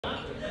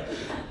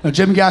No,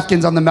 Jim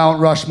Gaffigan's on the Mount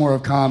Rushmore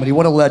of comedy.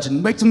 What a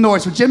legend. Make some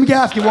noise for Jim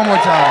Gaffigan one more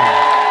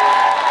time.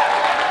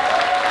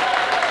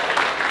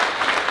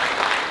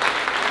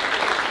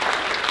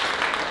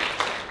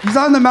 He's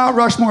on the Mount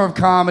Rushmore of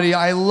comedy.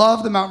 I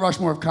love the Mount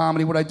Rushmore of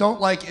comedy. What I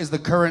don't like is the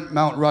current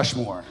Mount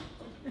Rushmore.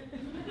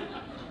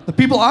 The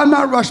people on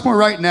Mount Rushmore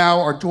right now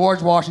are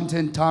George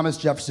Washington, Thomas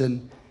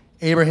Jefferson,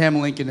 Abraham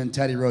Lincoln, and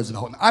Teddy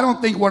Roosevelt. And I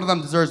don't think one of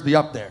them deserves to be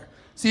up there.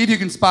 See if you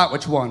can spot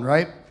which one,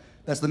 right?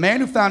 That's the man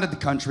who founded the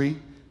country,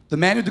 the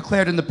man who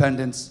declared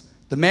independence,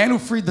 the man who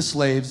freed the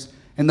slaves,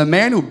 and the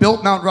man who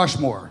built Mount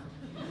Rushmore.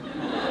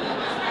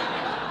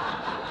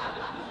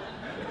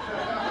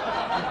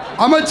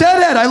 I'm a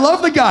deadhead. I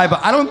love the guy,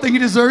 but I don't think he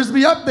deserves to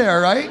be up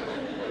there, right?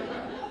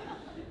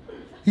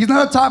 He's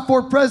not a top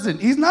 4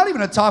 president. He's not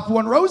even a top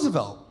 1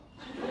 Roosevelt.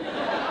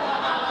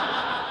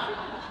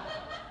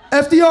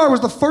 FDR was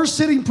the first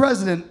sitting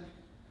president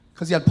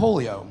because he had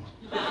polio.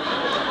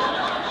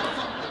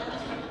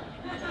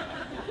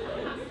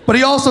 But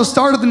he also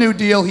started the New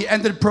Deal, he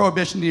ended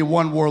Prohibition, he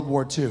won World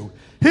War II.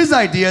 His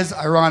ideas,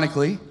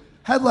 ironically,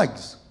 had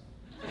legs.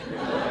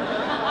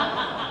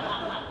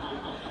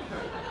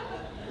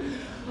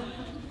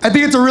 I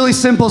think it's a really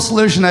simple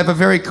solution. I have a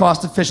very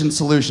cost-efficient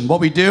solution. What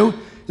we do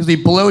is we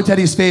blow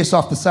Teddy's face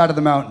off the side of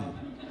the mountain.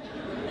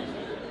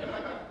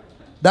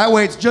 That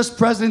way it's just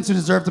presidents who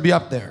deserve to be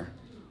up there.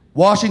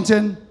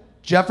 Washington,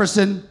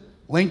 Jefferson,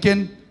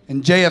 Lincoln,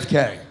 and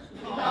JFK.